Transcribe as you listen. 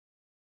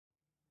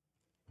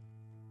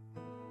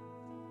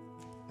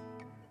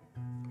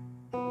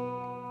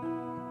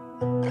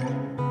I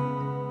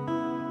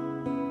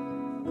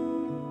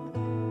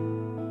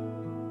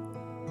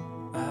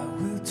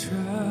will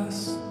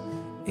trust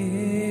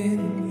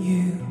in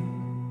you.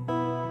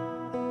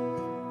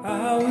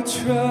 I will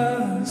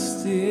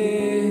trust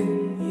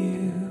in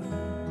you.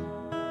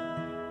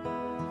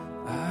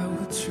 I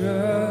will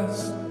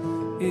trust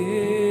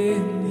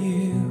in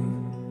you,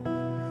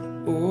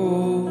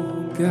 oh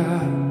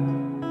God.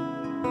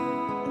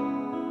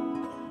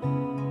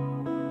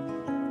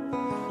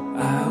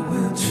 I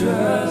will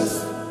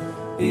trust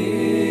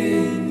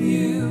in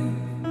you.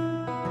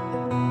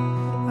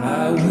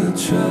 I will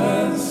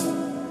trust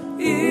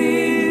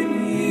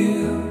in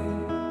you.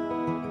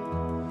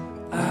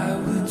 I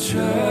will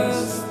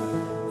trust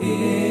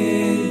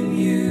in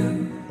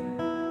you,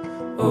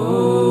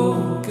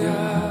 oh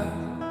God.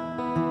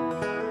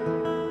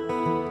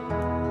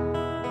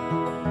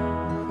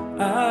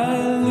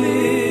 I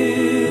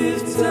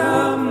lift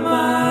up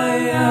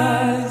my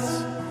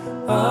eyes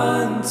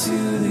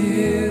unto the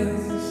hills.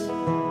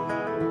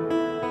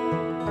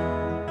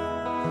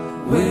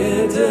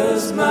 Where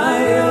does my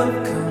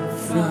help come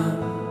from?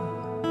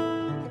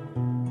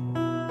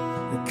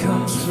 It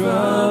comes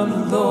from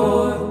the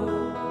Lord,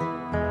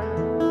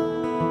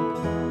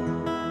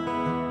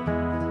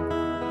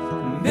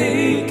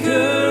 maker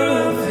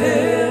of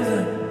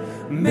heaven,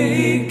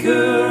 maker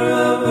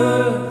of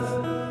earth.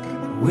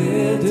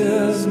 Where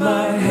does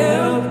my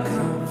help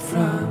come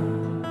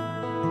from?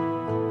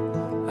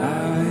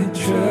 I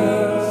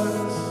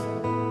trust,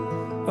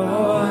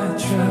 oh I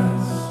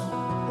trust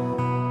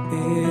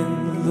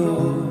in the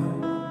Lord.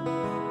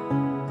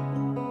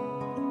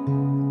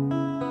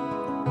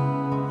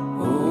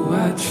 Oh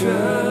I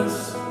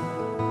trust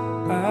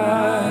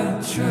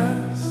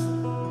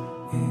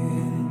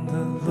in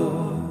the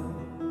Lord.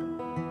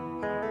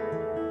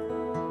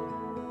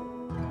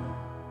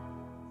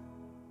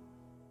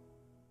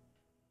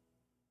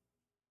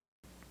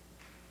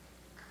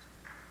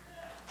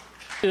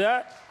 Do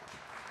that?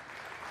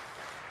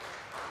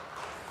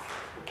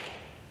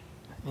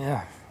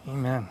 Yeah,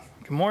 amen.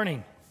 Good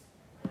morning.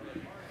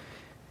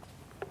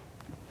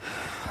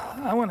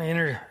 I want to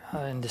enter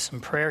into some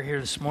prayer here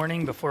this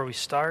morning before we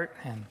start.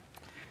 And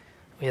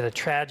we had a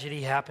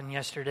tragedy happen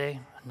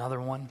yesterday,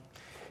 another one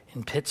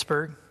in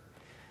Pittsburgh.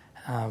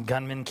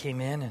 Gunmen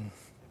came in and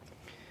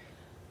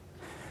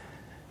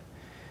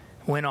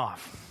went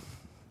off.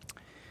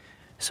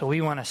 So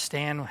we want to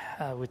stand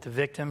with the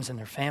victims and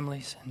their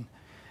families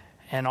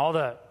and all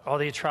the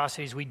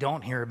atrocities we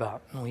don't hear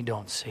about and we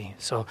don't see.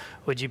 So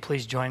would you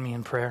please join me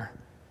in prayer?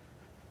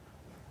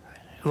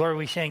 Lord,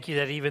 we thank you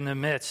that even in the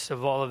midst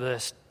of all of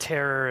this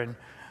terror and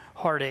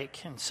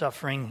heartache and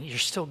suffering, you're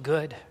still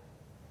good.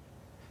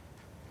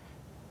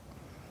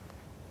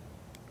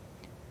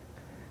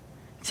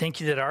 Thank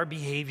you that our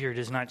behavior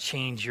does not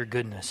change your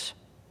goodness.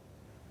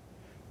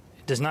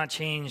 It does not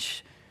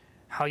change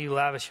how you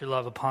lavish your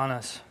love upon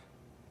us.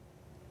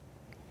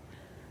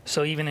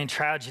 So even in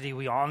tragedy,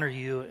 we honor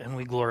you and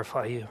we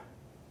glorify you.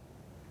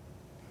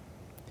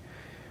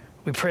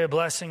 We pray a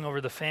blessing over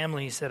the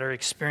families that are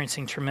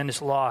experiencing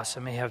tremendous loss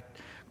and may have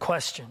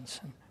questions.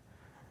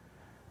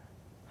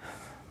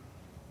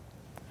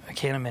 I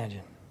can't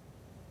imagine.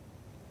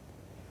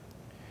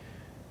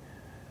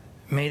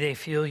 May they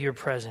feel your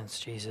presence,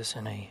 Jesus,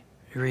 in a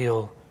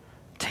real,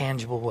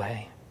 tangible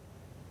way.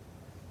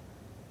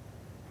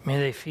 May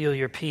they feel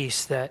your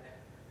peace that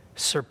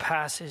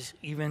surpasses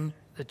even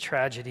the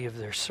tragedy of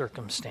their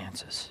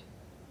circumstances.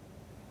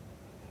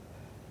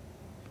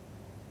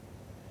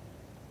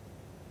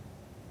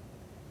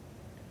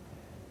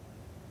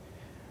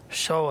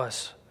 Show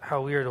us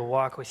how we are to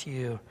walk with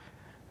you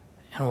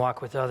and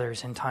walk with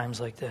others in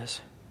times like this.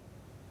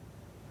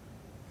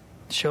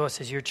 Show us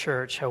as your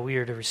church how we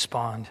are to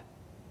respond.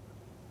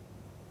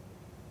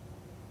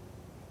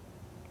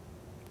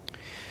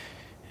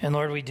 And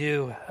Lord, we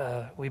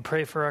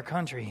pray for our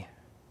country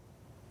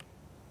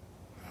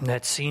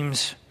that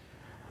seems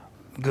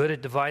good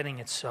at dividing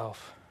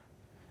itself.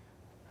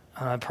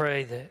 And I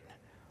pray that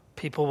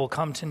people will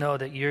come to know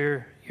that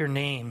your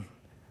name,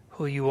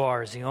 who you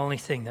are, is the only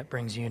thing that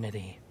brings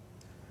unity.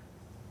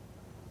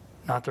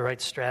 Not the right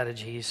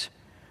strategies,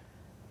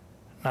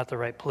 not the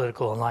right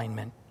political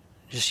alignment,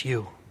 just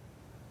you.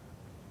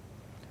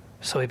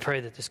 So we pray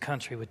that this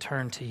country would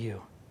turn to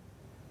you.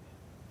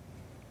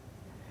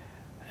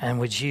 And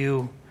would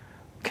you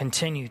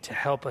continue to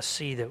help us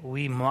see that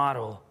we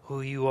model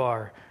who you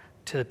are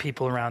to the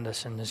people around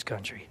us in this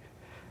country.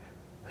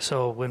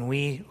 So when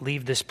we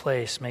leave this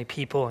place, may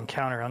people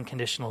encounter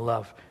unconditional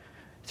love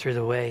through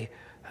the way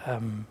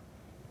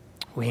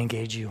we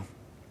engage you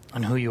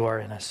and who you are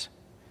in us.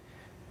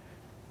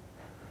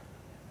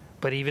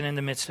 But even in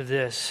the midst of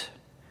this,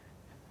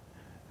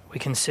 we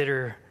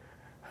consider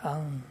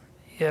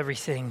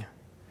everything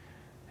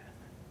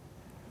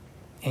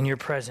in your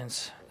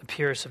presence the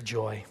purest of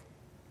joy.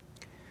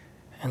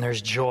 And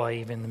there's joy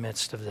even in the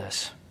midst of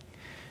this.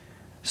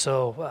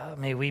 So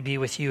may we be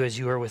with you as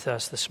you are with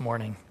us this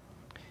morning.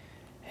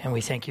 And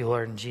we thank you,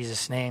 Lord, in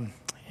Jesus' name.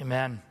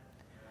 Amen.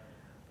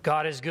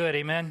 God is good.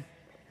 Amen.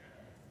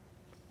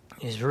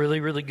 He's really,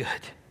 really good.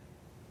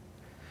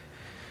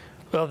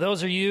 Well,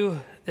 those of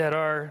you that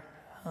are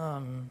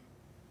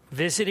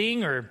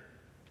visiting or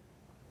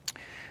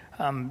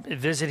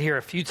visit here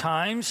a few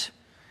times,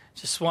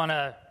 just want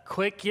to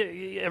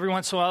every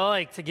once in a while, I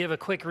like to give a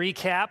quick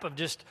recap of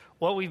just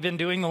what we've been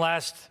doing the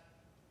last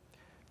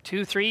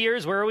 2-3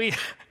 years. Where are we?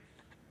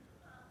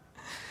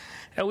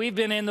 And we've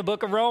been in the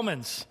book of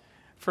Romans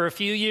for a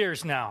few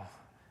years now,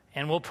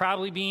 and we'll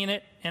probably be in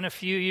it in a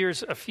few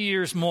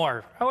years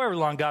more, however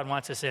long God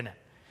wants us in it.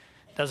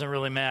 Doesn't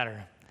really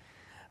matter.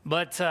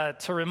 But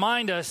to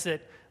remind us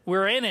that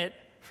we're in it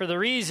for the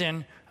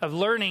reason of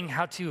learning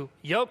how to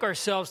yoke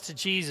ourselves to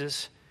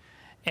Jesus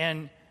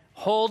and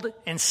hold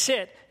and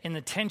sit in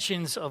the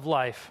tensions of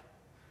life.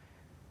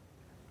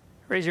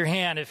 Raise your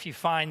hand if you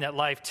find that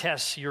life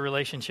tests your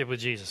relationship with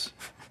Jesus.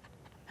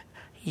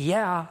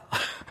 Yeah.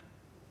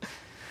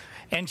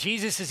 And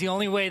Jesus is the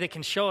only way that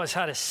can show us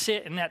how to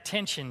sit in that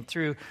tension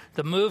through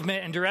the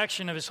movement and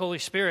direction of his Holy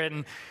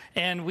Spirit.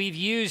 And we've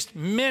used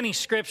many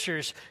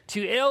scriptures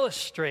to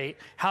illustrate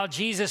how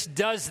Jesus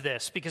does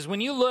this. Because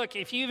when you look,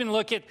 if you even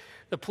look at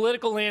the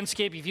political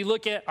landscape, if you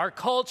look at our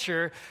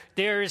culture,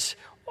 there's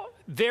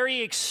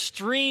very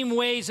extreme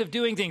ways of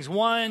doing things,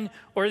 one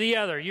or the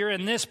other. You're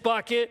in this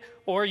bucket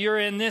or you're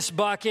in this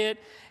bucket,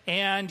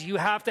 and you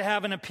have to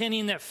have an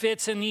opinion that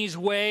fits in these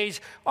ways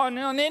on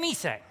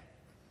anything.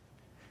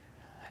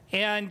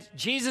 And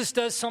Jesus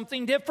does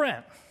something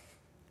different.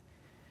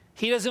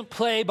 He doesn't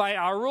play by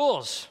our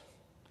rules.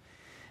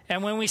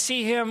 And when we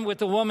see him with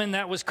the woman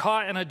that was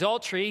caught in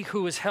adultery,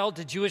 who was held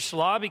to Jewish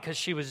law because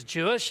she was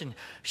Jewish, and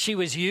she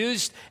was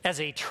used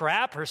as a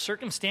trap, her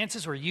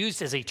circumstances were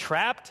used as a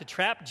trap to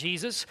trap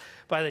Jesus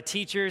by the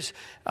teachers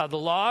of the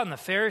law and the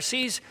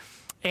Pharisees,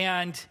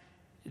 and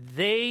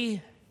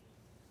they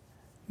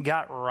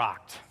got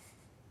rocked.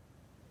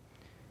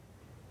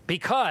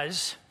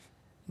 Because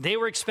they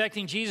were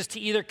expecting Jesus to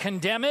either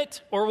condemn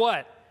it or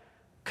what?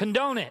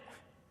 Condone it.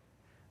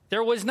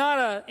 There was not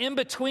an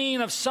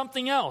in-between of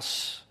something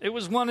else. It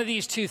was one of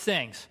these two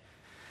things.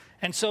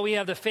 And so we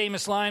have the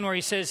famous line where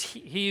he says,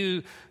 he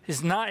who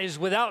is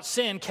without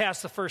sin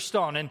cast the first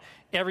stone, and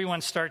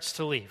everyone starts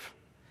to leave.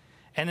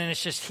 And then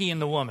it's just he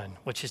and the woman,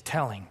 which is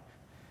telling.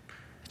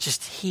 It's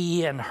just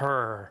he and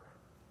her.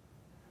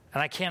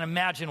 And I can't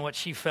imagine what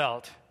she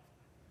felt,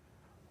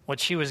 what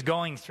she was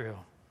going through.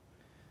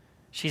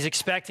 She's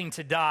expecting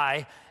to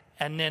die,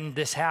 and then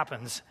this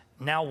happens.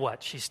 Now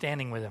what? She's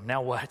standing with him.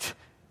 Now what?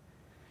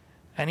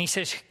 And he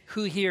says,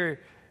 who's here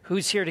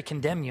to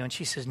condemn you? And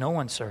she says, no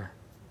one, sir.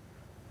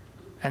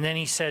 And then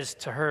he says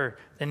to her,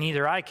 then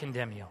neither I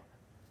condemn you.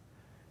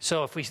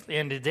 So if we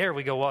ended there,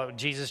 we go, well,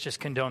 Jesus just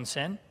condones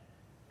sin?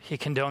 He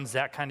condones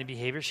that kind of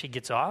behavior? She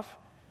gets off?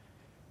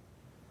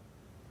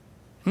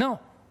 No.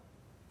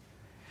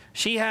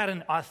 She had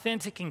an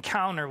authentic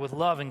encounter with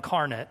love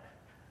incarnate.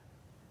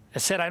 It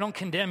said, I don't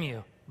condemn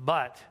you,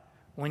 but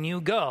when you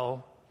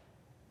go,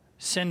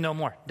 sin no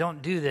more.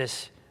 Don't do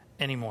this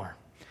anymore.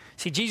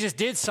 See, Jesus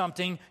did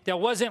something that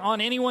wasn't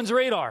on anyone's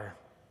radar.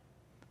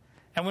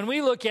 And when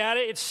we look at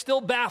it, it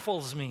still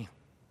baffles me.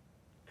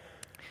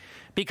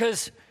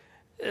 Because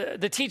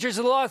the teachers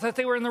of the law thought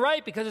they were in the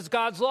right because it's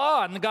God's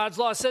law, and the God's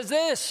law says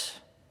this.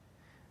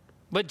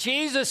 But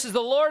Jesus is the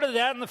Lord of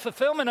that and the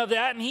fulfillment of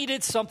that, and he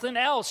did something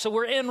else. So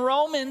we're in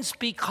Romans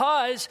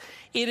because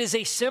it is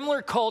a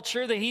similar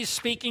culture that he's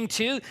speaking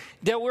to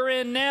that we're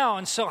in now.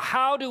 And so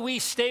how do we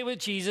stay with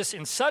Jesus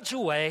in such a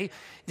way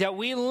that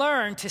we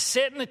learn to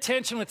sit in the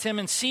tension with him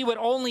and see what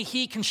only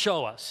he can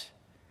show us?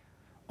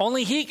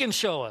 Only he can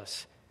show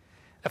us.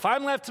 If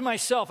I'm left to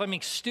myself, I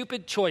make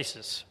stupid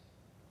choices,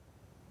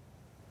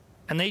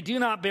 and they do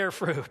not bear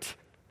fruit.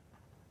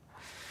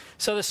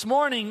 So this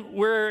morning,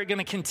 we're going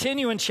to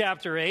continue in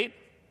chapter 8,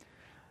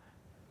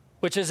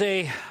 which is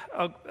a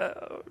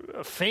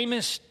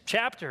famous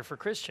chapter for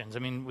Christians. I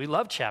mean, we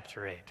love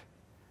chapter 8.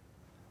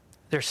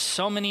 There's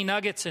so many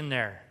nuggets in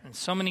there and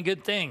so many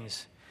good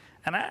things.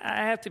 And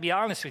I have to be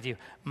honest with you.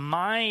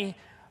 My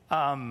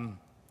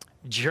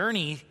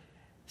journey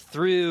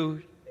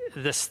through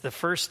the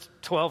first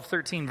 12,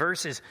 13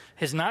 verses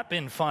has not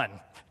been fun.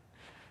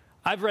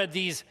 I've read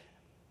these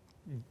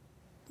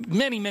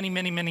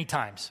many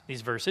times, these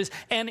verses,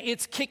 and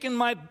it's kicking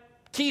my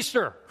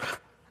keister.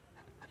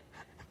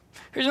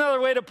 Here's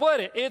another way to put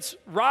it. It's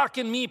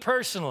rocking me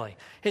personally.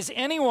 Has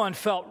anyone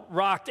felt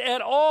rocked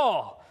at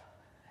all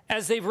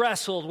as they've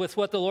wrestled with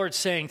what the Lord's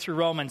saying through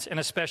Romans, and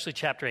especially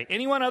chapter 8?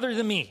 Anyone other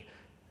than me?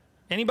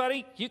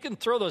 Anybody? You can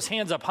throw those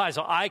hands up high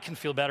so I can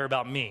feel better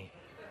about me.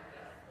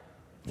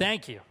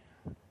 Thank you.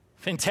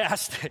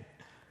 Fantastic.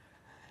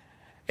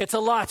 It's a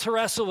lot to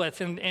wrestle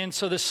with. And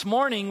so this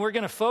morning, we're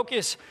going to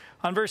focus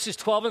on verses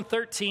 12 and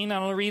 13.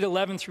 I'm going to read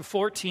 11 through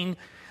 14.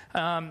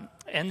 And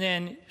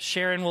then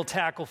Sharon will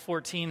tackle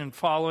 14 and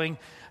following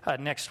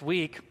next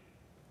week,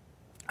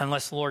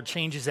 unless the Lord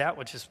changes that,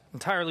 which is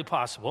entirely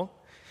possible.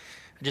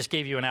 I just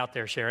gave you an out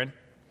there, Sharon.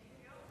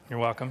 You're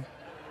welcome.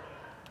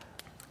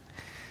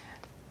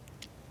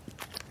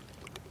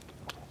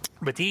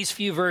 But these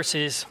few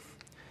verses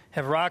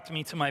have rocked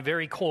me to my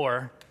very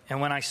core. And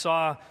when I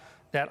saw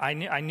that I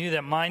knew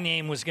that my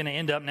name was going to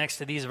end up next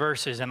to these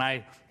verses, and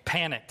I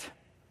panicked.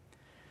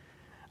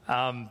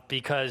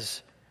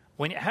 Because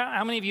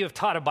how many of you have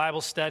taught a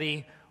Bible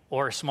study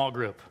or a small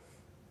group?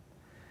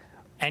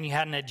 And you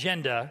had an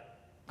agenda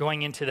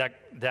going into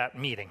that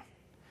meeting.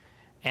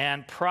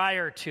 And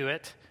prior to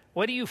it,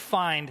 what do you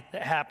find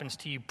that happens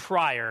to you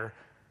prior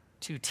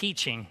to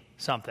teaching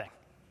something?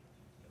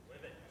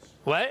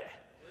 What?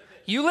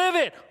 You live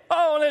it.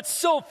 Oh, that's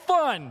so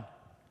fun.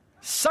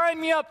 Sign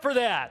me up for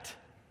that.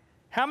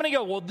 How many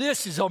go, well,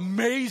 this is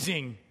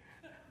amazing.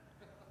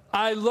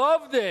 I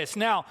love this.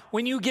 Now,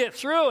 when you get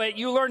through it,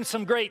 you learn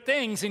some great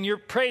things and you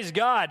praise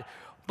God.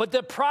 But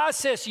the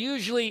process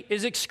usually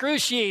is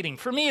excruciating.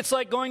 For me, it's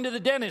like going to the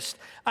dentist.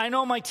 I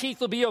know my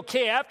teeth will be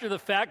okay after the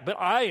fact, but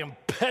I am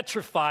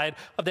petrified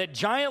of that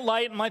giant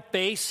light in my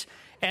face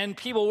and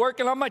people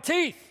working on my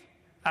teeth.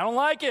 I don't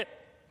like it.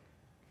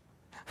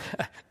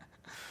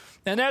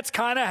 And that's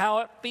kind of how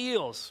it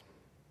feels.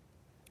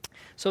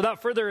 So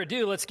without further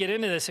ado, let's get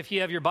into this. If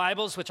you have your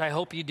Bibles, which I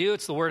hope you do,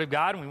 it's the Word of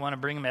God, and we want to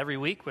bring them every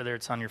week, whether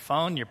it's on your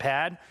phone, your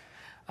pad,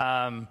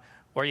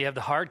 or you have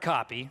the hard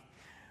copy.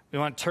 We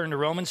want to turn to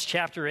Romans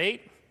chapter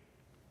 8.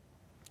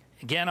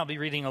 Again, I'll be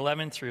reading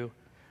 11 through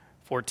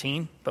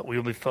 14, but we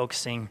will be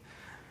focusing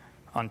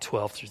on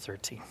 12 through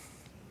 13.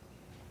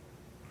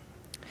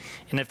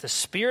 And if the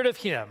Spirit of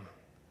Him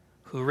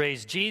who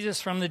raised Jesus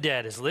from the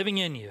dead is living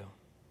in you,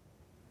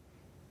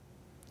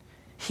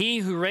 He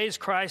who raised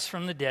Christ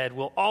from the dead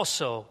will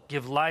also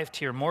give life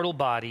to your mortal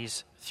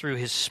bodies through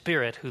His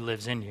Spirit who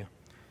lives in you.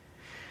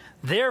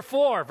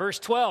 Therefore, verse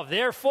 12,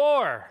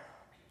 therefore,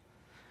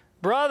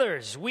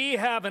 brothers, we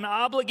have an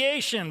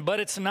obligation, but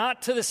it's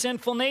not to the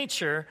sinful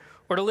nature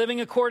or to living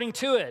according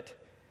to it.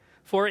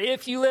 For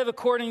if you live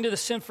according to the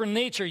sinful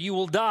nature, you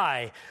will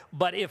die.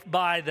 But if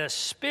by the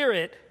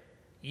Spirit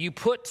you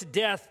put to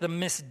death the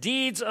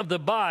misdeeds of the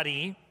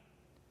body,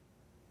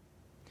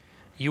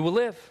 you will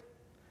live.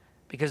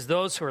 Because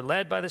those who are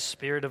led by the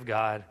Spirit of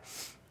God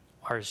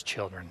are His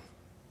children.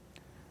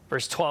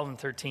 Verse 12 and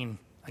 13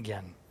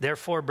 again.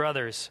 Therefore,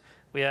 brothers,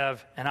 we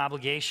have an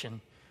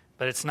obligation,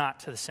 but it's not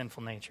to the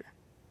sinful nature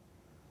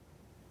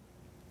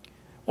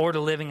or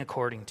to living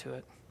according to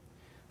it.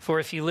 For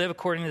if you live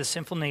according to the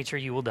sinful nature,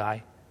 you will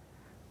die.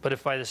 But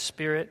if by the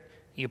Spirit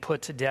you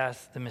put to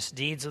death the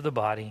misdeeds of the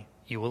body,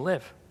 you will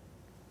live.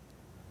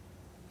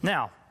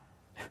 Now,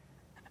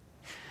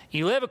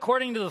 you live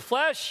according to the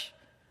flesh,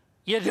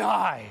 you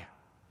die.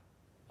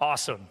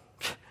 Awesome.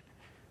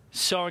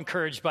 So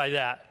encouraged by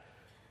that.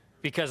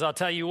 Because I'll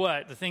tell you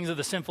what, the things of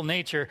the sinful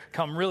nature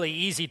come really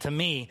easy to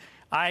me.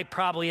 I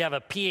probably have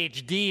a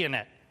PhD in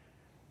it.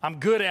 I'm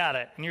good at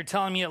it. And you're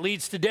telling me it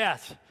leads to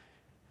death.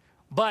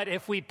 But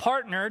if we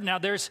partnered, now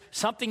there's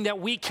something that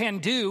we can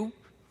do.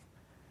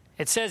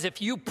 It says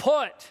if you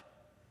put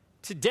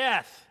to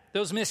death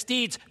those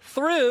misdeeds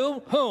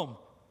through whom?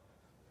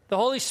 The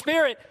Holy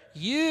Spirit,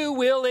 you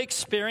will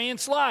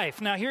experience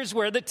life. Now here's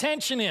where the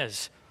tension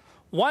is.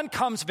 One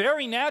comes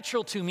very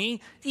natural to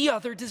me, the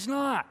other does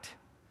not.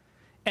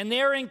 And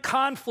they're in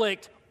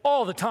conflict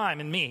all the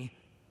time in me.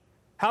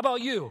 How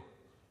about you?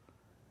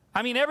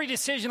 I mean, every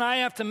decision I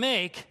have to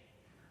make,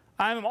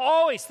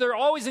 they're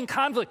always in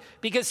conflict.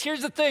 Because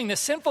here's the thing, the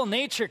sinful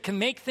nature can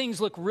make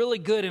things look really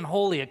good and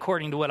holy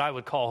according to what I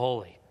would call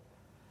holy.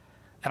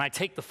 And I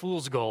take the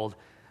fool's gold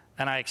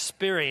and I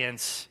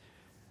experience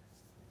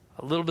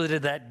a little bit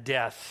of that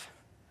death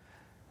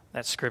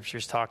that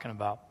Scripture's talking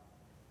about.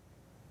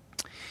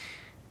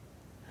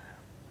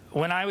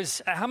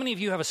 How many of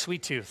you have a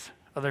sweet tooth?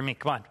 Other than me,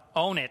 come on,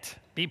 own it.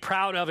 Be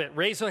proud of it.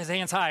 Raise those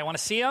hands high. I want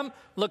to see them.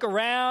 Look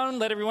around.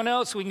 Let everyone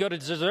know so we can go to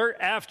dessert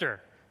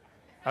after.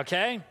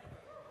 Okay?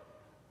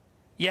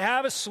 You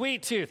have a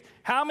sweet tooth.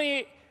 How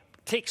many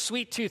take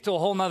sweet tooth to a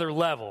whole nother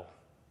level?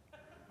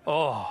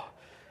 Oh,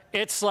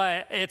 it's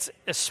a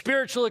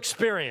spiritual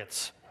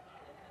experience.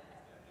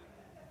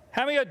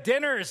 How many of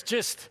dinner is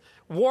just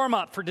warm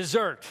up for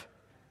dessert?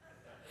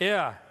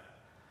 Yeah.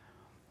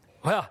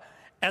 Well,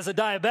 as a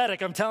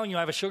diabetic, I'm telling you, I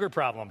have a sugar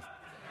problem.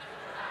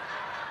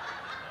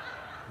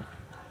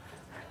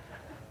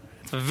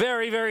 It's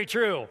very, very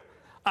true.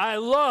 I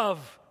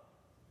love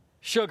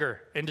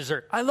sugar in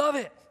dessert. I love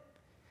it.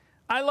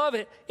 I love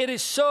it. It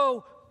is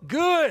so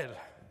good.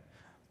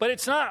 But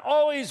it's not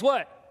always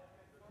what?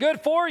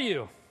 Good for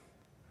you.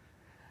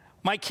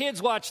 My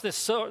kids watch this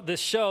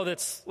show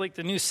that's like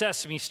the new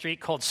Sesame Street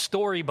called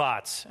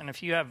Storybots. And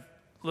if you have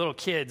little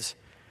kids,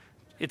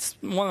 it's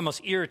one of the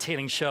most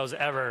irritating shows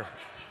ever.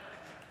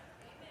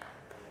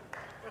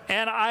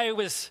 And I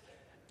was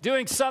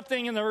doing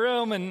something in the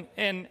room,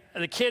 and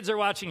the kids are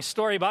watching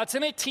Storybots,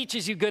 and it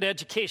teaches you good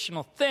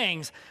educational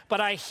things, but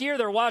I hear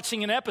they're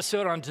watching an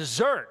episode on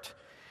dessert.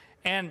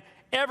 And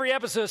every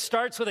episode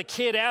starts with a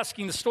kid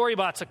asking the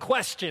Storybots a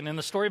question, and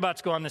the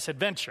Storybots go on this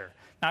adventure.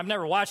 Now, I've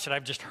never watched it.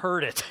 I've just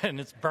heard it, and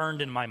it's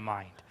burned in my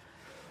mind.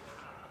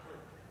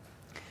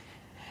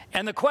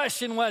 And the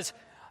question was,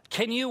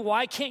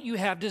 why can't you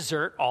have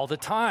dessert all the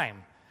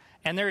time?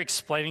 And they're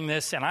explaining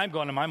this, and I'm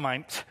going in my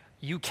mind,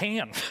 you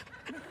can.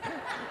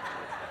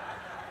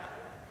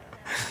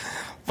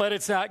 but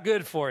it's not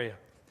good for you.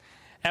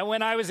 And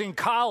when I was in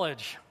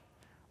college,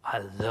 I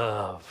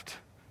loved,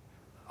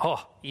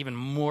 even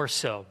more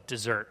so,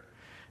 dessert.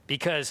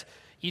 Because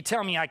you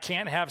tell me I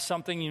can't have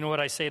something, you know what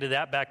I say to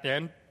that back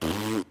then?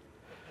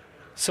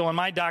 So when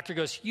my doctor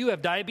goes, you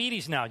have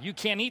diabetes now, you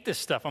can't eat this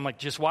stuff. I'm like,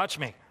 just watch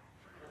me.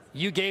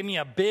 You gave me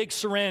a big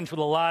syringe with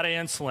a lot of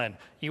insulin.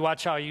 You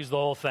watch how I use the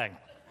whole thing.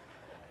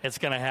 It's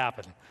going to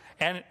happen.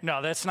 And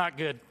no, that's not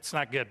good. It's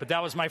not good. But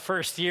that was my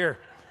first year.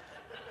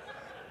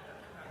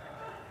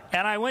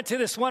 And I went to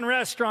this one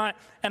restaurant,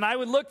 and I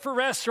would look for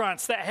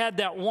restaurants that had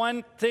that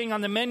one thing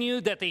on the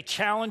menu that they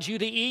challenge you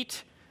to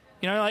eat.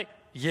 You know, like,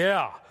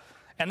 yeah.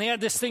 And they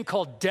had this thing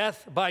called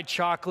Death by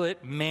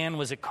Chocolate. Man,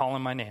 was it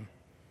calling my name.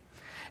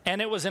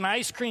 And it was an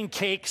ice cream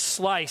cake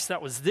slice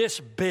that was this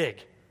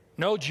big.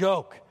 No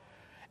joke.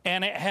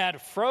 And it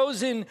had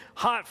frozen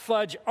hot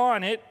fudge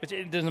on it, which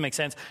it doesn't make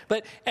sense.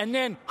 And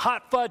then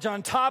hot fudge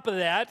on top of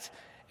that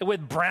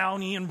with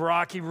brownie and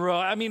broccoli roll.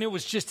 I mean, it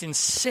was just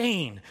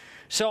insane.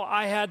 So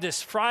I had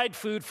this fried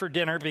food for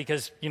dinner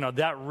because,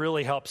 that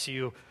really helps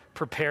you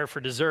prepare for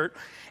dessert.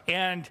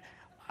 And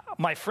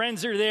my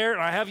friends are there,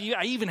 and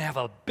I even have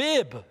a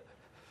bib.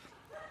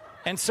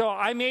 And so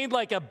I made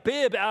like a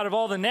bib out of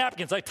all the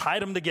napkins. I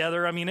tied them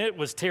together. I mean, it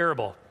was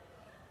terrible.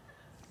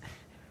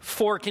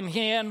 Fork in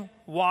hand,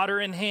 water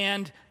in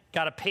hand,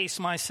 got to pace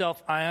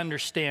myself. I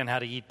understand how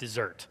to eat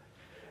dessert.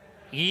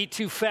 You eat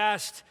too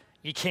fast,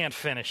 you can't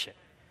finish it.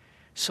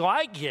 So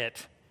I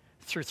get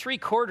through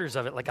 3/4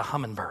 of it like a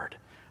hummingbird.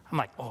 I'm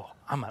like,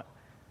 I'm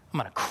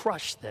gonna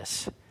crush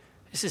this.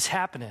 This is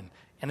happening.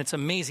 And it's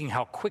amazing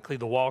how quickly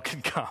the wall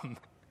can come.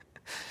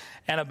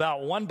 And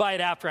about one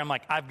bite after, I'm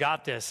like, I've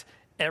got this.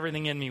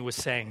 Everything in me was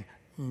saying,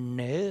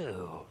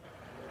 no.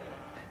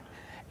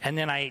 And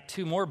then I ate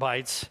 2 more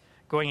bites,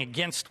 going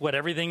against what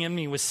everything in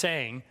me was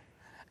saying,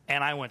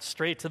 and I went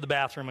straight to the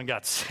bathroom and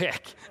got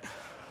sick.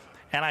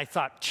 And I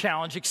thought,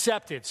 challenge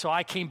accepted. So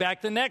I came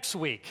back the next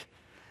week,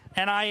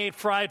 and I ate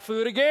fried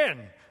food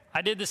again.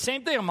 I did the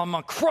same thing. I'm going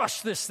to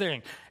crush this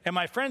thing. And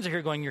my friends are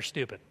here going, you're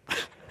stupid.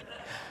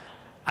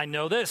 I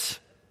know this,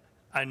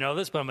 but I'm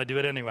going to do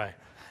it anyway.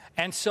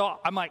 And so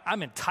I'm like,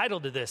 I'm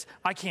entitled to this.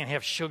 I can't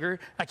have sugar.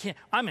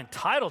 I'm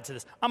entitled to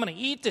this. I'm going to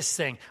eat this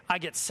thing. I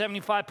get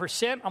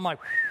 75%. I'm like,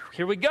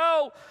 here we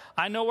go.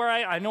 I know where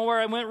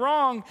I went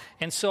wrong.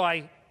 And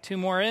so 2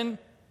 more in,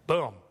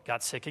 boom,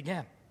 got sick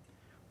again.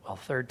 Well,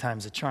 3rd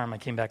time's a charm. I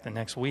came back the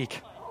next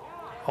week.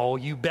 Oh,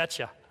 you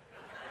betcha.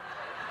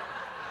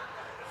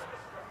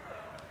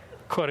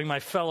 Quoting my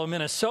fellow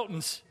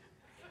Minnesotans,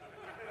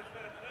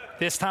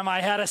 this time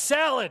I had a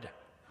salad.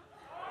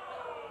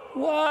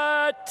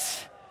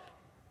 What?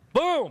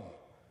 Boom.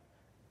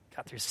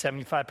 Got through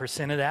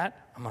 75% of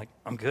that. I'm like,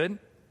 I'm good.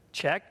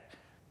 Check.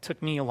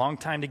 Took me a long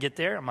time to get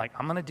there. I'm like,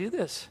 I'm going to do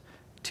this.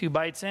 2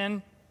 bites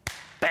in,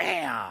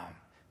 bam,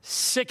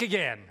 sick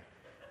again.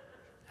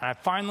 And I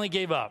finally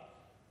gave up.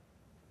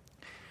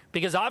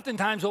 Because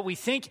oftentimes what we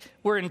think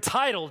we're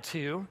entitled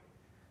to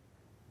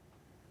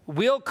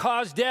will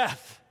cause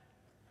death.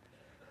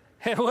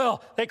 It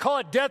will. They call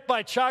it death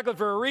by chocolate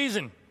for a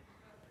reason.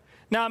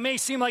 Now, it may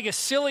seem like a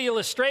silly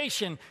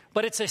illustration,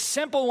 but it's a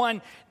simple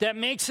one that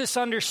makes us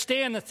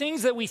understand the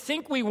things that we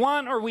think we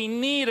want or we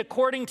need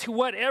according to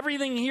what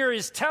everything here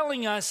is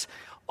telling us,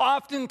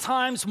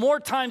 oftentimes, more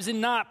times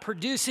than not,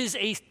 produces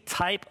a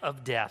type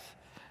of death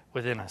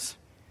within us.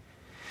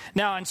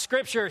 Now, in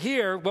Scripture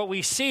here, what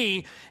we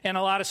see, and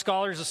a lot of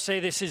scholars will say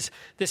this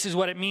is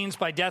what it means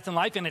by death and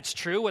life, and it's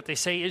true. What they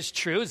say is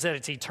true, is that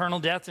it's eternal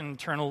death and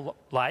eternal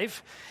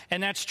life,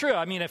 and that's true.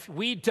 I mean, if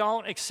we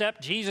don't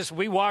accept Jesus,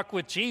 we walk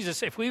with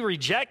Jesus. If we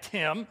reject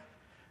him,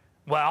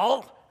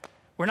 well,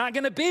 we're not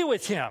going to be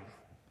with him.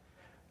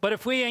 But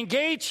if we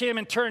engage him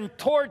and turn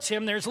towards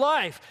him, there's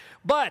life.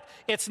 But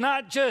it's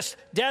not just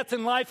death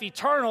and life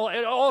eternal.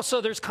 It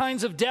also, there's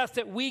kinds of death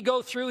that we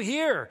go through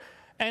here.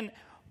 And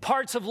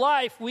parts of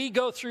life we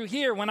go through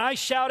here. When I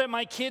shout at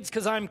my kids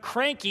because I'm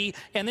cranky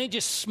and they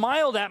just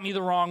smiled at me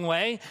the wrong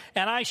way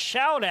and I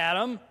shout at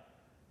them,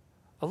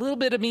 a little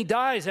bit of me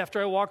dies after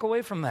I walk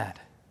away from that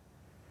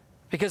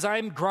because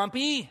I'm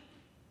grumpy.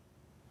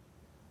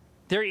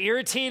 They're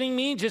irritating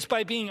me just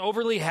by being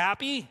overly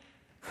happy.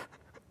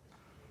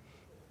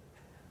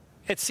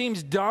 It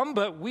seems dumb,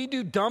 but we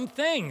do dumb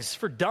things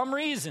for dumb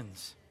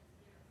reasons.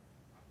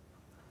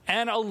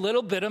 And a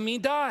little bit of me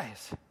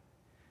dies.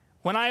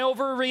 When I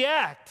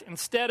overreact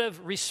instead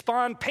of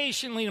respond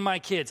patiently to my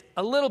kids,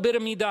 a little bit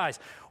of me dies.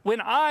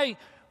 When I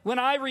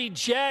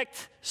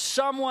reject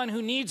someone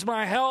who needs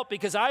my help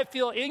because I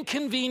feel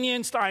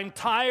inconvenienced, I'm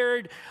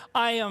tired,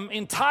 I am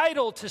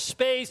entitled to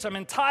space, I'm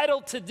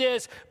entitled to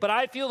this, but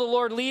I feel the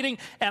Lord leading,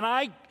 and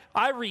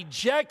I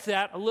reject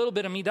that, a little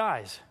bit of me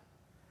dies.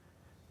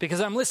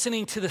 Because I'm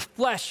listening to the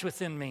flesh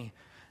within me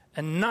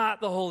and not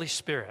the Holy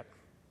Spirit.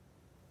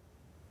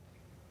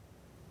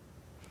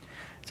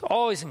 It's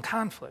always in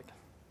conflict.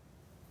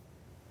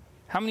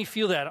 How many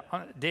feel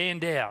that day in,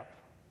 day out?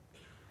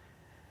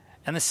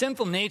 And the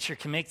sinful nature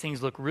can make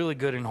things look really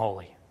good and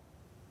holy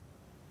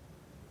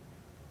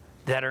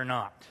that are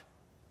not.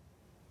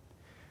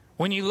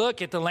 When you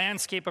look at the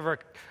landscape of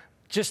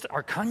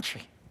our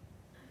country,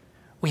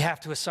 we have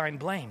to assign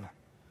blame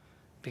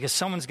because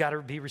someone's got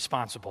to be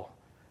responsible.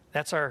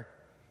 That's our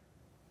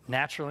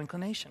natural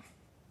inclination.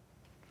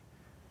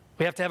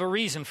 We have to have a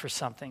reason for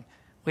something.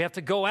 We have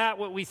to go at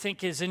what we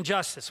think is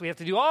injustice. We have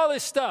to do all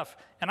this stuff.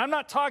 And I'm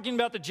not talking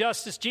about the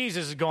justice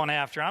Jesus is going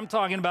after. I'm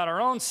talking about our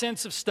own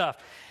sense of stuff.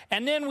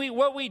 And then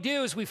what we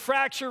do is we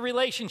fracture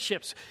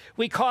relationships.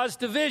 We cause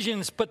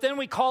divisions, but then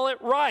we call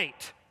it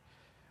right,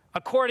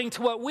 according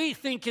to what we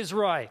think is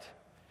right.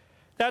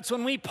 That's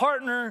when we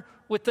partner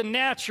with the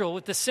natural,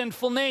 with the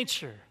sinful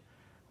nature,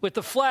 with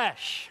the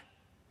flesh.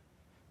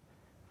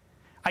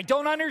 I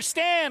don't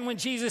understand when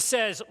Jesus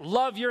says,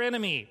 love your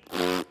enemy.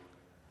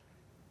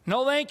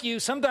 No, thank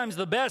you. Sometimes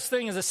the best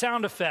thing is a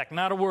sound effect,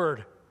 not a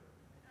word.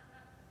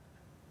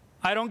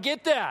 I don't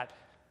get that.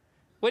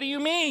 What do you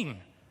mean?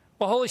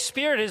 Well, Holy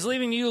Spirit is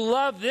leaving you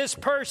love this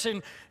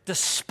person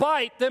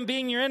despite them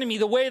being your enemy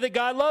the way that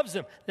God loves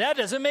them. That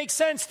doesn't make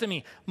sense to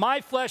me.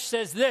 My flesh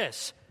says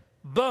this.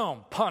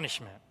 Boom,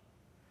 punishment.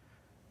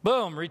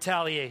 Boom,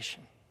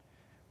 retaliation.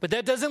 But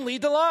that doesn't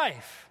lead to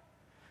life.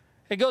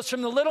 It goes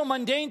from the little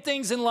mundane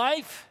things in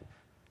life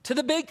to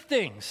the big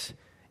things.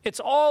 It's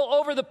all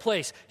over the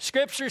place.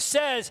 Scripture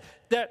says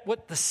that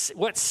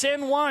what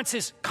sin wants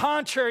is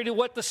contrary to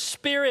what the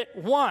Spirit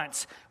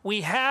wants.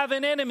 We have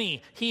an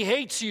enemy. He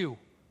hates you.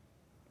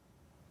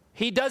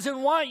 He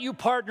doesn't want you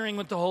partnering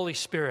with the Holy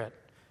Spirit.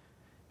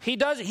 He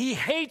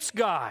hates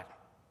God.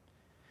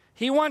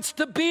 He wants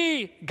to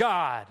be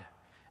God.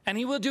 And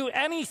he will do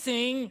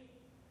anything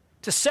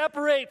to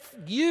separate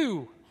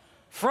you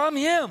from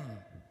him,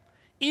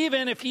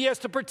 even if he has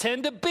to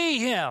pretend to be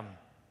him.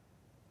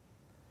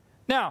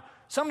 Now,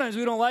 sometimes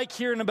we don't like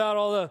hearing about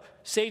all the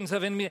Satan's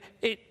stuff.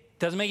 It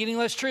doesn't make it any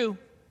less true.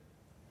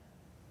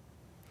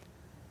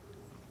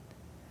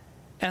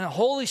 And the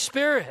Holy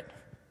Spirit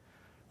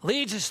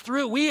leads us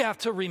through. We have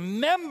to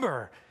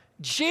remember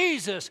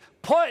Jesus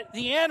put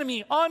the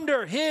enemy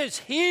under his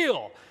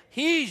heel.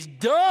 He's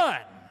done.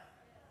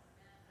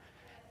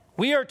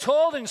 We are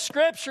told in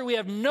Scripture we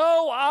have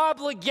no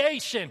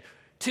obligation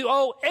to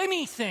owe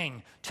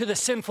anything to the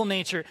sinful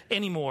nature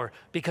anymore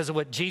because of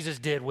what Jesus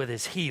did with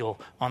his heel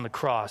on the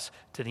cross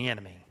to the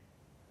enemy.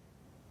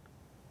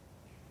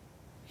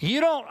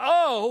 You don't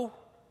owe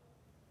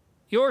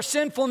your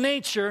sinful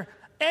nature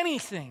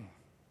anything.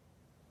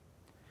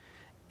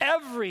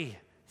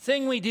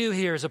 Everything we do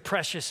here is a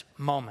precious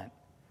moment.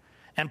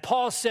 And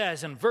Paul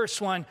says in verse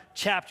 1,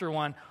 chapter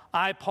 1,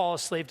 I, Paul, a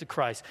slave to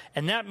Christ.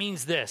 And that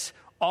means this.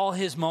 All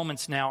his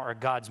moments now are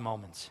God's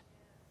moments.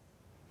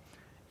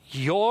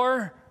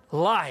 Your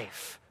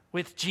life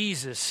with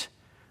Jesus,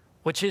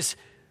 which is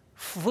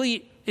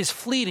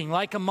fleeting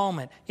like a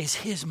moment, is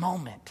his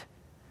moment.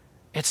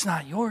 It's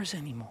not yours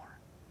anymore.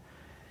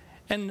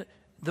 And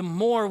the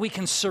more we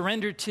can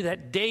surrender to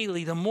that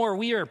daily, the more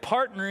we are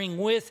partnering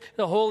with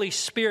the Holy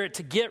Spirit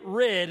to get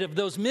rid of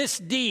those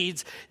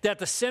misdeeds that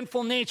the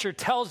sinful nature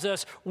tells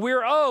us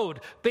we're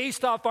owed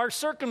based off our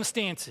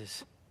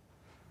circumstances.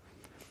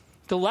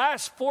 The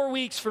last 4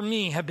 weeks for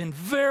me have been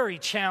very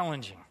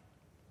challenging.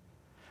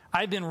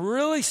 I've been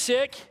really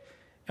sick,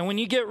 and when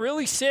you get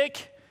really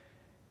sick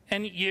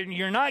and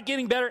you're not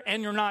getting better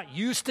and you're not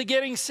used to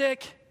getting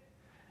sick,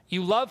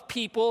 you love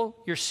people,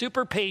 you're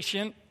super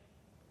patient,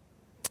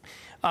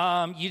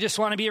 you just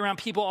want to be around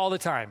people all the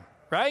time,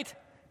 right?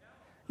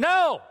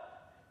 No!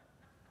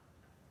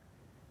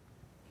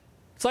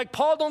 It's like,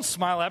 Paul, don't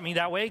smile at me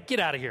that way. Get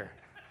out of here.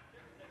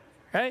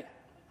 Right?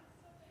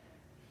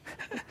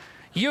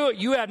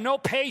 You have no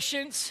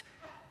patience.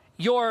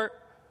 Your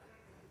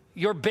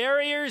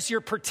barriers,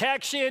 your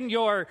protection,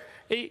 your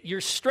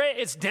straight,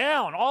 it's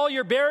down. All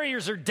your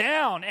barriers are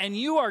down, and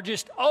you are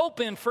just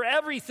open for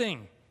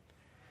everything.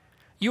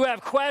 You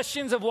have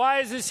questions of why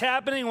is this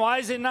happening? Why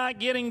is it not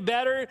getting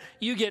better?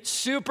 You get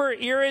super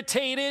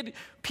irritated.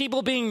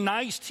 People being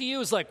nice to you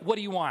is like, what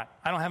do you want?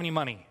 I don't have any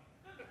money.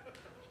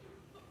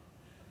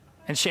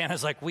 And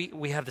Shanna's like,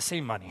 we have the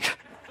same money.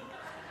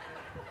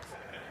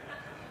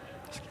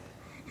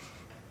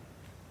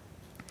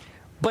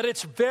 But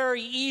it's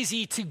very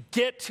easy to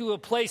get to a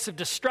place of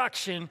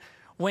destruction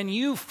when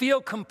you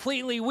feel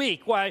completely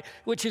weak. Why?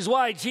 Which is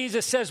why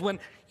Jesus says, when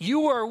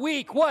you are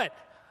weak, what?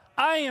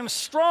 I am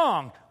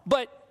strong,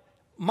 but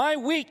my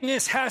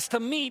weakness has to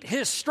meet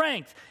his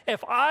strength.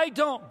 If I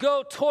don't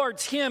go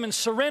towards him and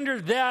surrender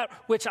that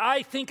which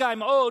I think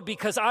I'm owed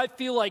because I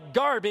feel like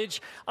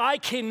garbage, I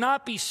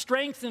cannot be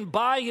strengthened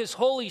by his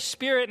Holy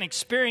Spirit and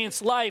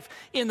experience life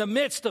in the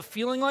midst of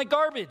feeling like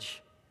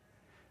garbage.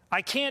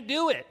 I can't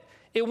do it.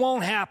 It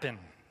won't happen.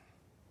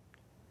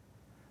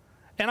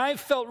 And I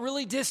felt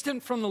really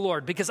distant from the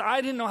Lord because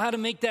I didn't know how to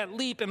make that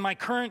leap in my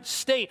current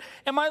state.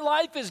 And my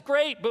life is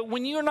great, but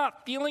when you're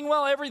not feeling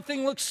well,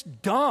 everything looks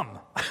dumb.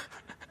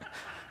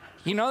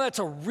 You know, that's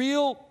a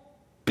real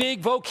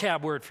big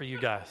vocab word for you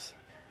guys.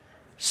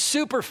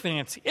 Super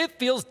fancy. It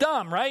feels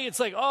dumb, right? It's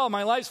like, oh,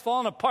 my life's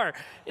falling apart.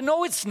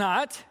 No, it's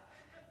not.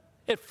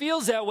 It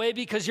feels that way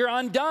because you're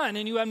undone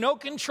and you have no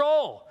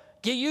control.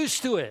 Get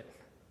used to it.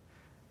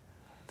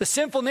 The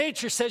sinful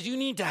nature says you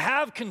need to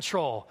have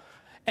control.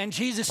 And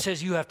Jesus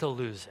says you have to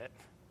lose it.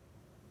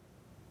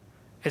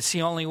 It's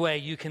the only way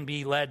you can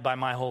be led by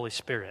my Holy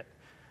Spirit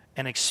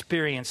and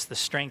experience the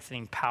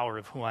strengthening power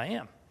of who I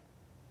am.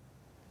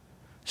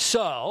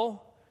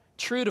 So,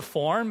 true to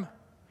form,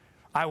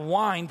 I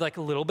whined like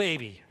a little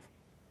baby.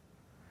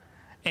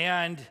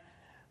 And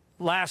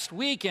last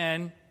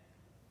weekend,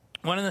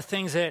 one of the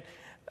things that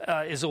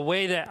is a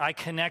way that I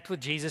connect with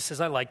Jesus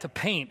is I like to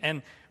paint.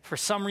 And for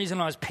some reason,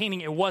 when I was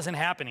painting, it wasn't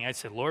happening. I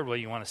said, Lord, what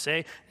do you want to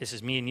say? This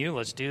is me and you.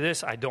 Let's do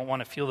this. I don't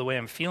want to feel the way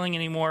I'm feeling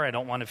anymore. I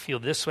don't want to feel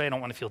this way. I don't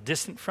want to feel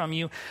distant from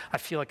you. I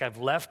feel like I've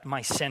left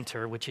my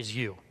center, which is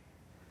you.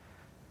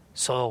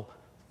 So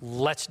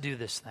let's do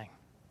this thing.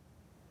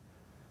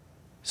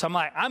 So I'm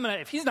like,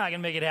 if he's not going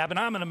to make it happen,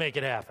 I'm going to make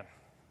it happen.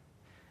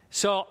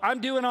 So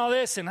I'm doing all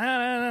this, and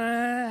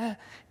I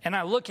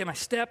look and I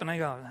step, and I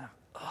go,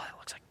 oh, that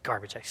looks like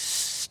garbage. I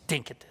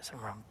stink at this.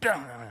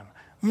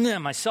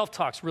 My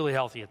self-talk's really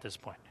healthy at this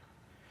point.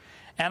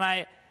 And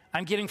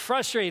I'm getting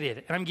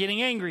frustrated, and I'm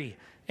getting angry,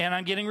 and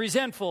I'm getting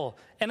resentful.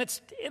 And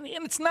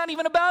it's not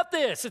even about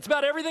this. It's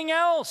about everything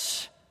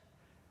else.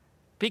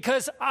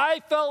 Because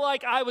I felt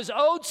like I was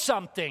owed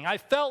something. I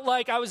felt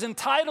like I was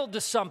entitled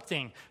to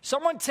something.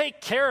 Someone take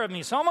care of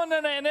me.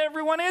 And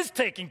everyone is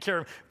taking care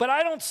of me. But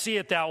I don't see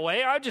it that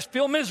way. I just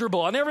feel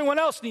miserable. And everyone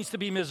else needs to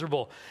be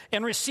miserable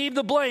and receive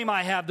the blame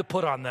I have to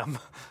put on them.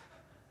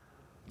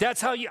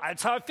 That's how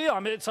I feel. I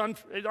mean, it's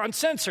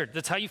uncensored.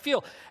 That's how you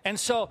feel. And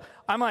so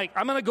I'm like,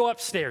 I'm going to go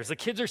upstairs. The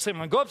kids are saying,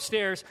 I'm going to go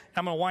upstairs, and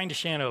I'm going to whine to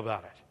Shanno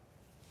about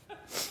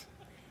it.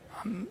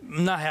 I'm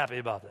not happy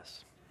about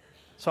this.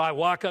 So I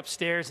walk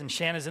upstairs, and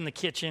Shanna's in the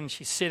kitchen.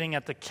 She's sitting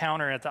at the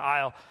counter at the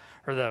aisle,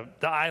 or the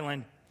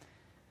island.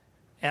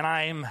 And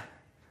I'm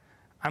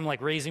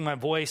like raising my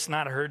voice,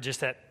 not at her,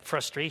 just at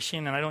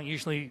frustration. And I don't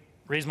usually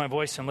raise my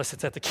voice unless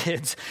it's at the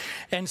kids.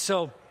 And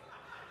so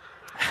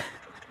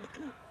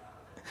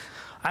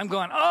I'm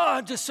going,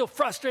 I'm just so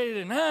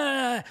frustrated.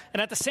 And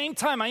at the same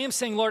time, I am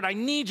saying, Lord, I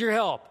need your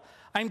help.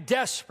 I'm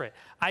desperate.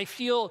 I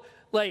feel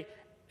like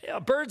a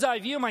bird's eye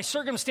view, my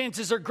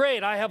circumstances are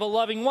great. I have a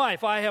loving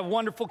wife. I have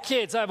wonderful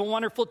kids. I have a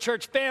wonderful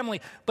church family.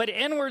 But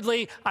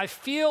inwardly, I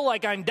feel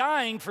like I'm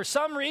dying for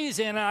some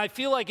reason, and I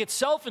feel like it's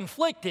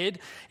self-inflicted.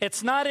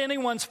 It's not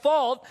anyone's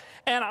fault,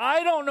 and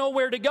I don't know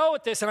where to go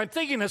with this. And I'm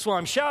thinking this while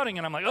I'm shouting,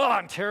 and I'm like,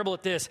 I'm terrible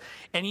at this.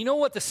 And you know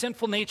what the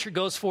sinful nature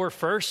goes for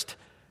first?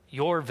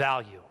 Your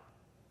value.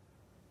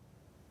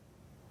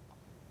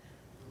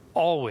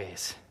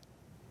 Always.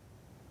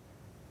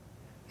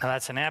 Now,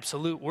 that's an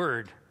absolute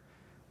word.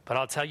 But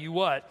I'll tell you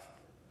what,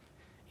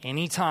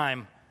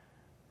 anytime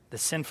the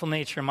sinful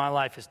nature in my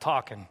life is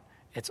talking,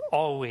 it's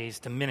always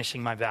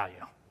diminishing my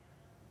value.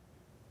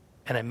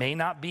 And it may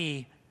not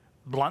be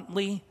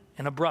bluntly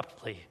and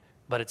abruptly,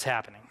 but it's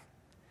happening.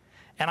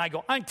 And I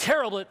go, I'm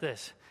terrible at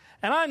this,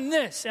 and I'm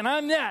this, and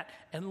I'm that.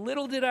 And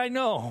little did I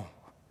know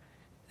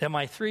that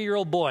my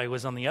 3-year-old boy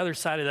was on the other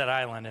side of that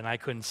island, and I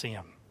couldn't see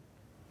him.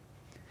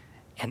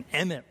 And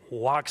Emmett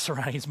walks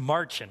around, he's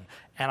marching,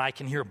 and I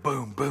can hear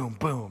boom, boom,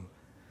 boom.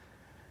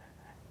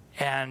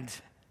 And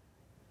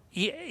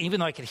even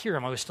though I could hear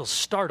him, I was still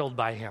startled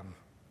by him.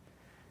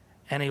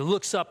 And he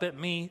looks up at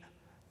me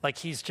like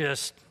he's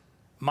just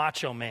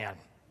macho man.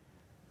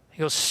 He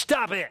goes,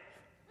 stop it.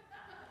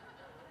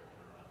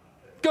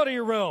 Go to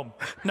your room.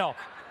 No.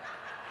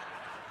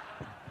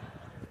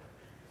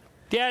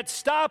 Dad,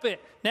 stop it.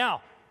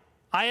 Now,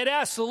 I had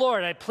asked the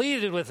Lord, I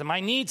pleaded with him, I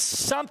need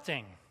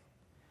something.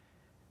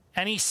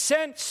 And he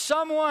sent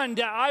someone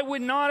that I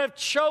would not have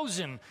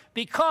chosen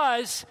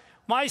because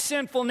my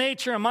sinful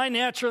nature and my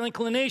natural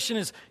inclination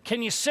is,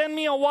 can you send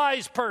me a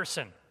wise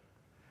person?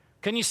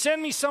 Can you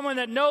send me someone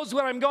that knows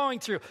what I'm going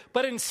through?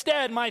 But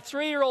instead, my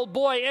 3-year-old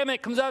boy,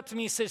 Emmett, comes up to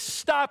me and says,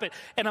 stop it,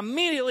 and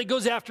immediately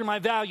goes after my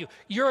value.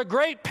 You're a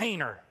great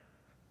painter.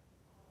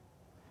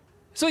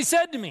 So he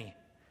said to me,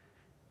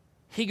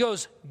 he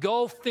goes,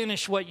 go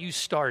finish what you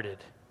started.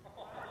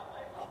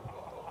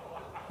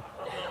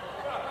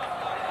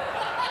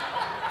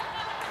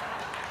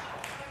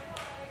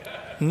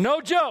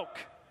 No joke.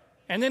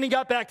 And then he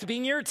got back to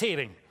being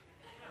irritating.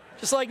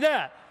 Just like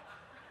that.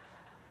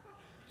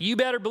 You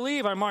better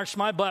believe I marched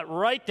my butt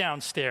right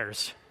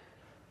downstairs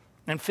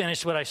and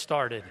finished what I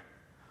started.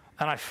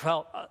 And I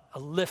felt a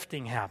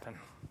lifting happen.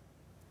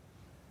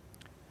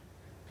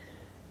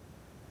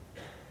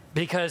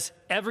 Because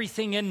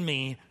everything in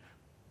me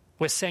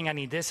was saying I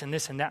need this and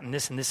this and that and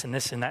this and this and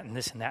this and that and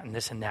this and that and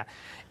this and that.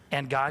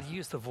 And God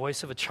used the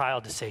voice of a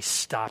child to say,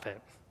 stop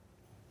it.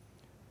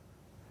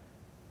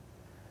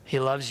 He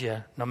loves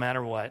you no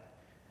matter what.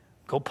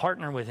 Go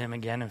partner with him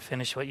again and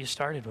finish what you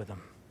started with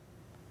him.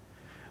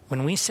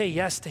 When we say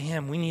yes to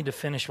him, we need to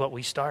finish what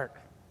we start.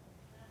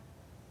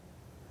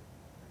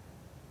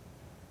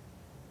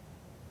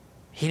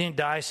 He didn't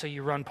die so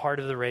you run part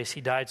of the race. He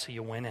died so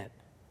you win it.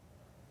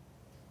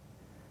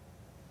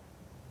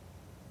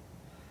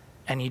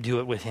 And you do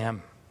it with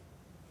him.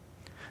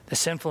 The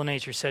sinful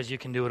nature says you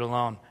can do it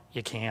alone.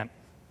 You can't.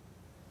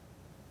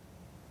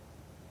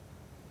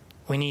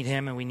 We need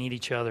him and we need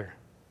each other.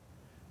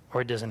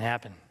 or it doesn't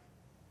happen.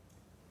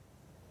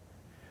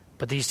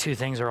 But these two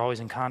things are always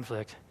in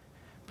conflict.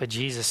 But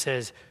Jesus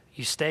says,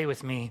 you stay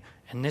with me,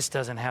 and this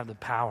doesn't have the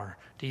power.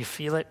 Do you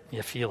feel it?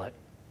 You feel it.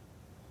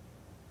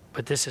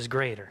 But this is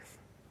greater.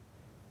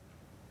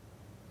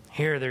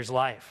 Here, there's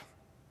life.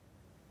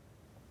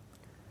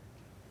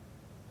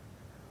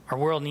 Our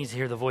world needs to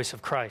hear the voice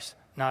of Christ,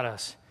 not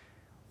us.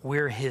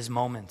 We're his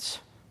moments.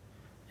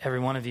 Every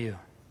one of you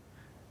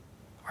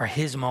are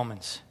his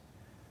moments.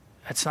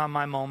 That's not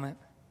my moment.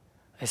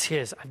 It's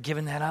his. I've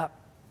given that up.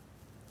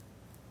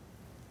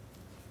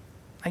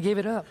 I gave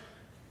it up.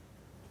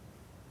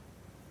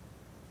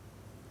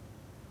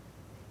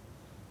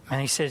 And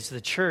he says, the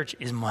church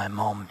is my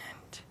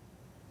moment.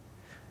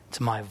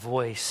 It's my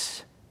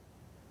voice.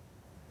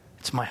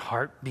 It's my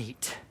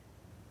heartbeat.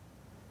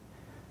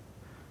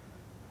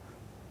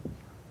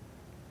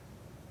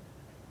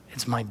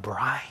 It's my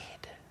bride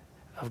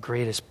of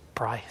greatest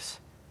price.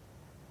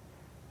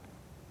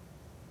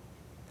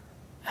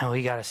 And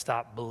we got to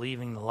stop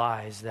believing the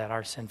lies that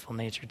our sinful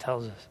nature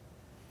tells us.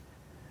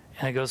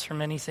 And it goes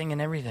from anything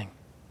and everything.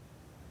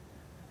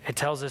 It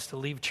tells us to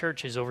leave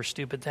churches over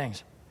stupid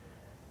things.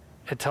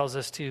 It tells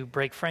us to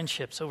break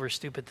friendships over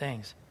stupid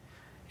things.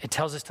 It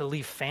tells us to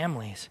leave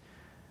families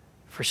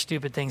for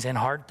stupid things and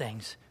hard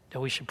things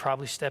that we should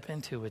probably step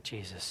into with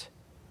Jesus.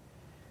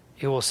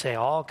 It will say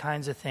all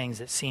kinds of things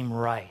that seem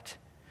right,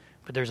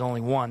 but there's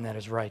only one that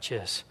is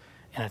righteous,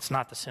 and it's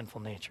not the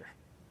sinful nature.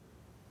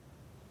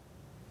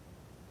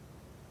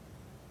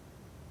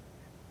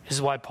 This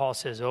is why Paul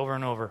says over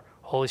and over,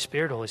 Holy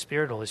Spirit, Holy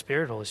Spirit, Holy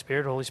Spirit, Holy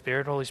Spirit, Holy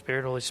Spirit, Holy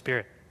Spirit, Holy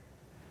Spirit.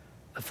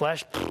 The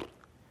flesh,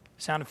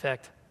 sound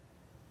effect,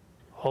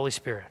 Holy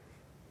Spirit.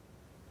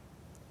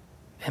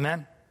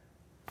 Amen?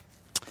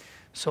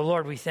 So,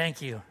 Lord, we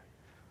thank you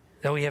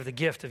that we have the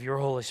gift of your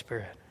Holy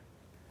Spirit.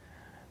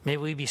 May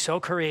we be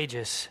so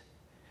courageous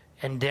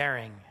and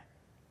daring,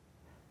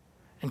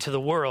 and to the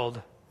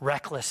world,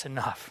 reckless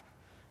enough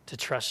to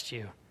trust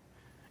you,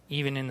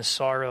 even in the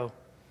sorrow,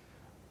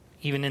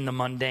 even in the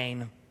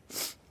mundane,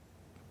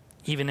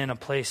 even in a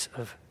place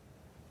of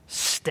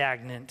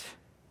stagnant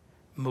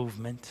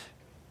movement,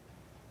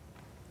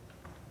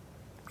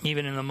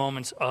 even in the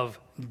moments of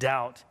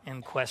doubt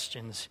and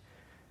questions.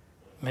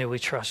 May we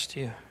trust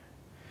you.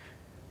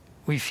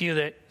 We feel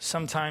that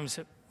sometimes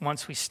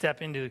once we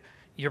step into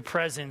your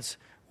presence,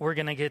 we're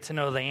going to get to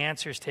know the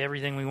answers to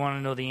everything we want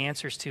to know the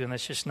answers to, and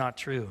that's just not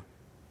true.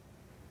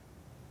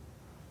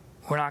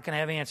 We're not going to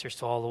have answers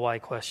to all the why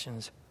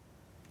questions,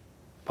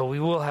 but we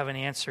will have an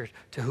answer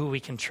to who we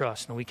can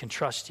trust, and we can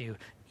trust you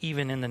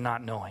even in the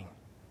not knowing.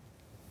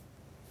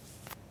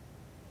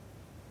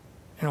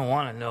 I don't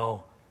want to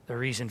know the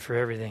reason for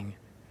everything.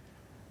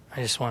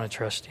 I just want to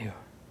trust you.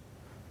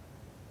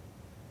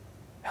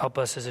 Help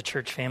us as a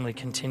church family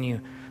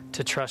continue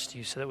to trust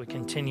you so that we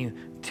continue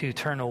to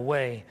turn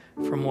away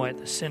from what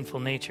the sinful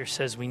nature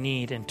says we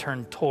need and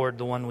turn toward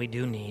the one we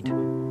do need.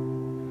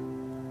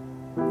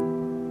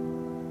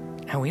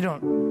 And we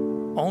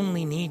don't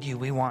only need you,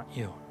 we want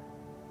you.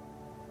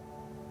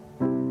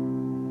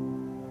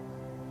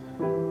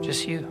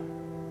 Just you.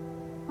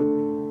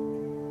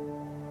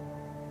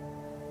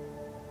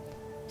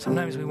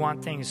 Sometimes we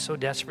want things so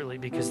desperately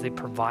because they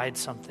provide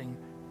something.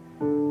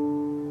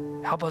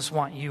 Help us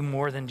want you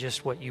more than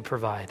just what you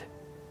provide.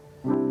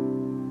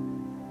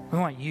 We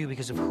want you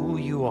because of who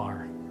you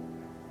are.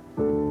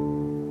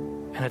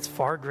 And it's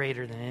far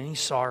greater than any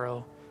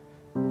sorrow,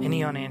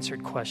 any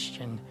unanswered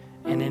question,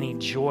 and any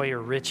joy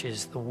or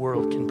riches the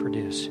world can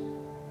produce.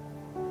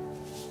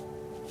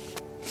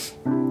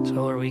 So,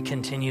 Lord, we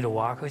continue to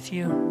walk with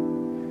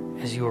you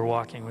as you are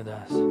walking with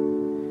us.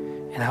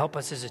 And help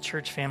us as a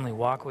church family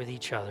walk with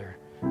each other,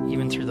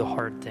 even through the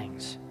hard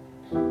things.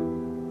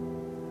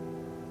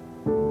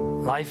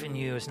 Life in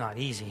you is not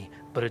easy,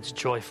 but it's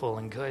joyful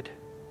and good.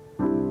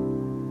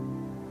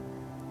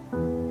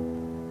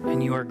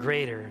 And you are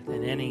greater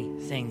than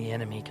anything the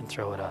enemy can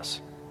throw at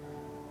us.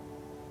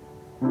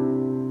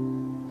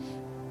 You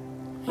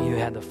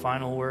had the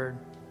final word.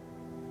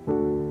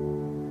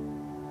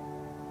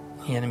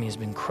 The enemy has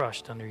been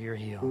crushed under your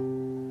heel.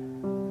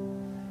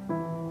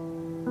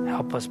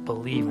 Help us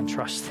believe and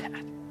trust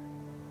that.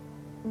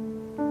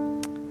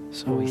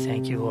 So we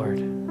thank you, Lord.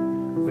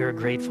 We are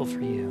grateful for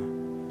you.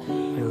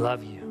 We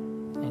love you.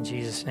 In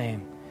Jesus'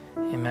 name,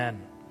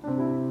 amen.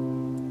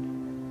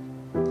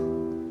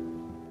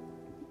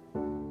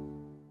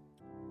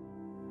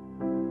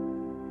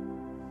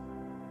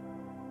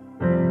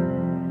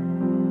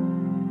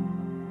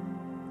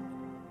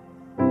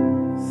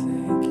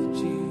 Thank you,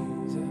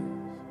 Jesus.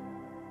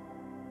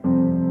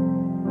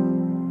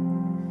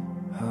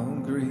 How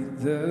great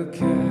the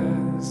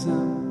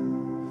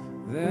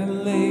chasm that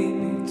lay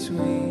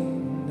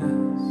between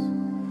us.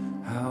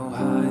 How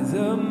high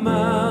the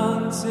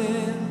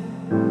mountain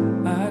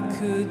I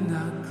could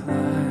not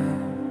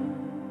climb.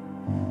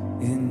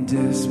 In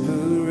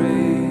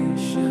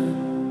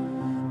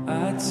desperation,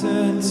 I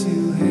turned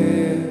to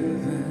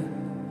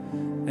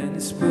heaven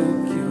and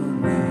spoke your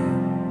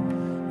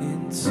name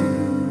into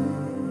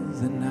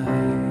the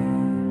night.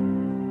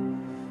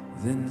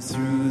 Then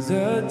through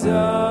the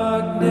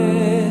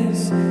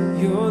darkness,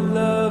 your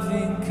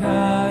loving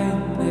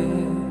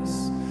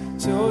kindness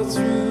tore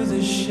through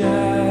the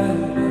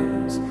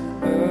shadows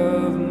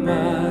of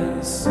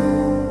my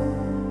soul.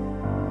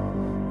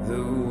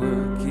 The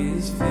work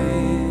is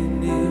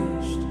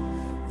finished,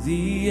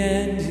 the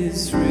end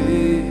is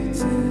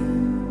written.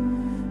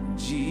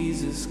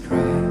 Jesus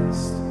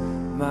Christ,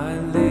 my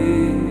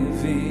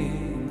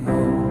living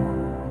hope.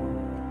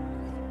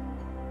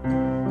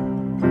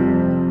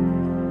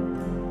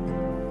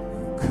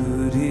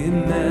 Could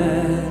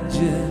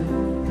imagine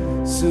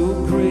so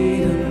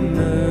great a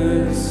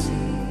mercy.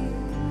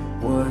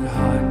 What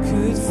heart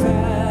could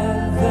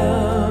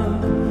fathom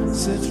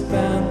such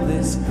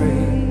boundless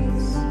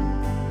grace?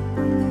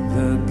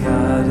 The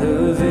God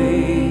of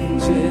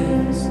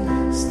ages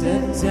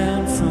stepped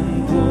down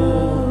from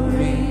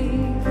glory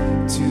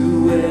to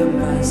wear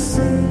my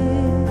sin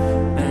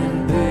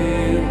and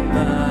bear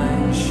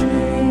my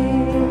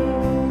shame.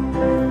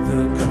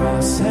 The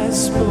cross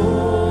has spoken.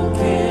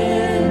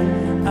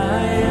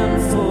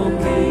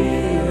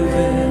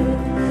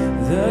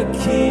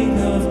 King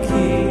of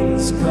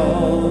Kings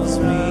calls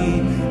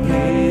me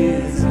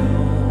his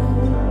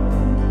own.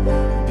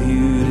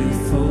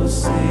 Beautiful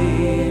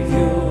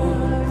Savior,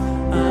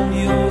 I'm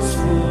yours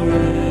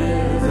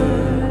forever.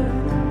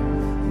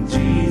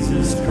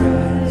 Jesus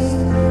Christ,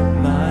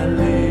 my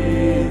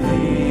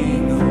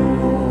living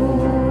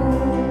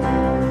hope.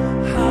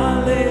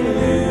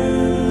 Hallelujah,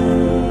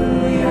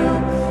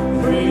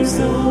 praise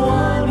the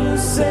one who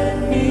set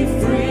me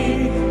free.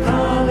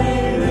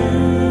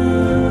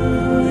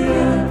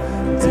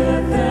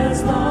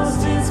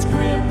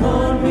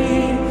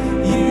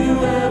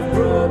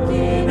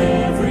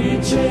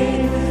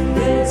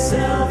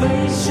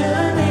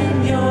 Salvation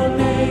in your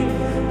name,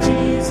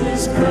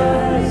 Jesus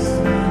Christ,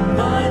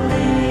 my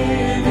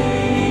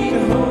living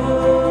hope.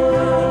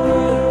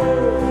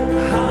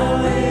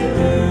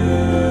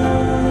 Hallelujah,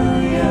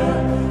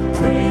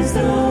 praise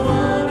the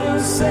one who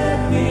set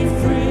me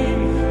free.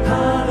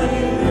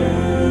 Hallelujah,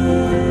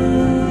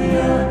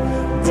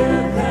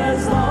 death has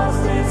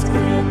lost its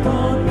grip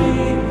on me.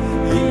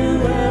 You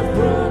have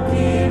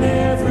broken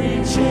every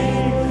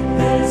chain.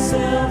 There's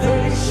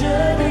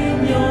salvation in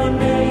your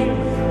name,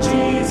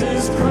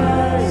 Jesus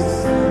Christ,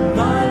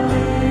 my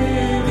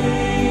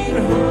living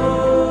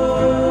hope.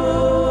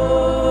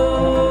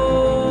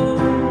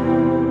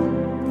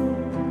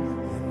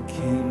 Then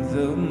came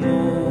the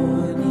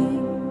morning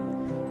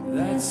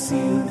that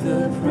sealed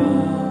the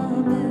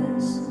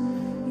promise.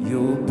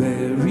 Your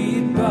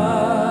buried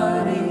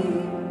body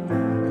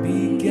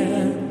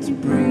began to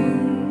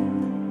breathe.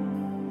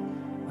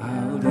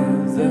 Out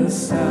of the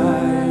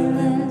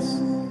silence,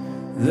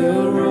 the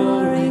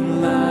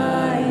roaring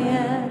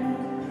lion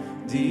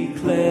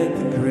declared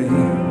the grave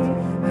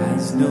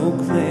has no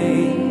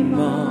claim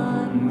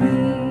on me.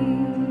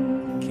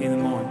 Came the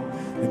morning,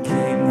 there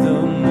came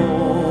the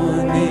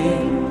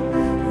morning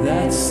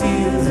that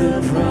sealed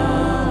the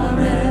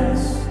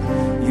promise.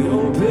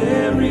 Your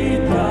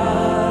buried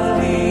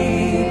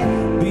body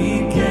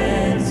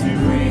began to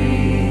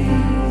breathe.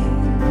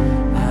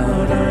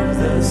 Out of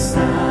the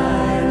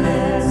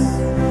silence,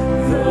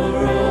 the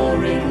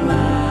roaring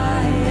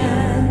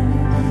lion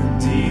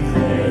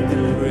declared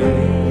the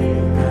grave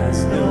has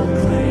no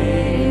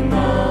claim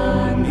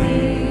on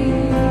me.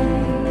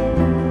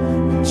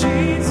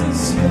 Jesus,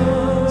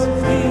 yours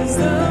is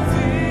the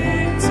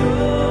victory.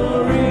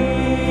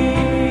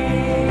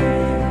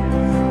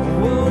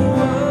 Whoa,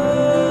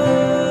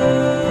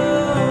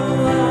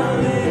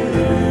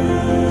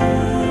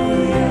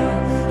 hallelujah.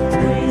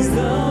 Praise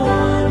the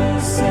one who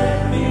set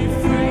me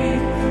free.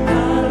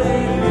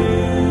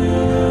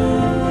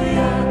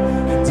 Hallelujah.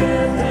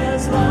 Death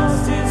has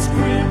lost its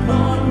grip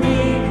on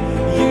me.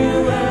 You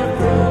have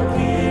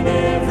broken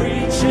every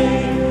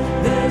chain.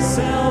 There's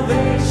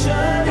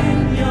salvation in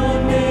your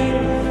name,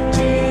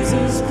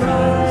 Jesus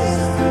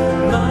Christ,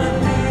 my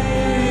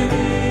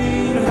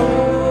living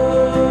hope.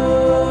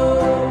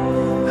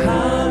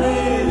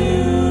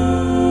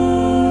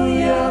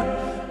 Hallelujah,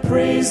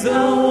 praise the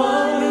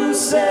one who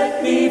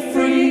set me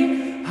free.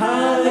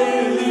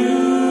 Hallelujah,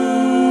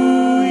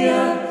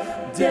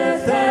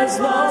 death has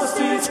lost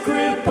its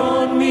grip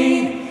on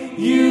me.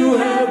 You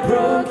have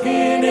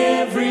broken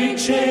every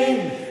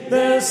chain.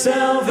 There's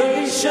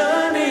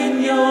salvation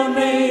in your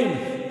name,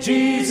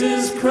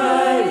 Jesus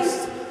Christ.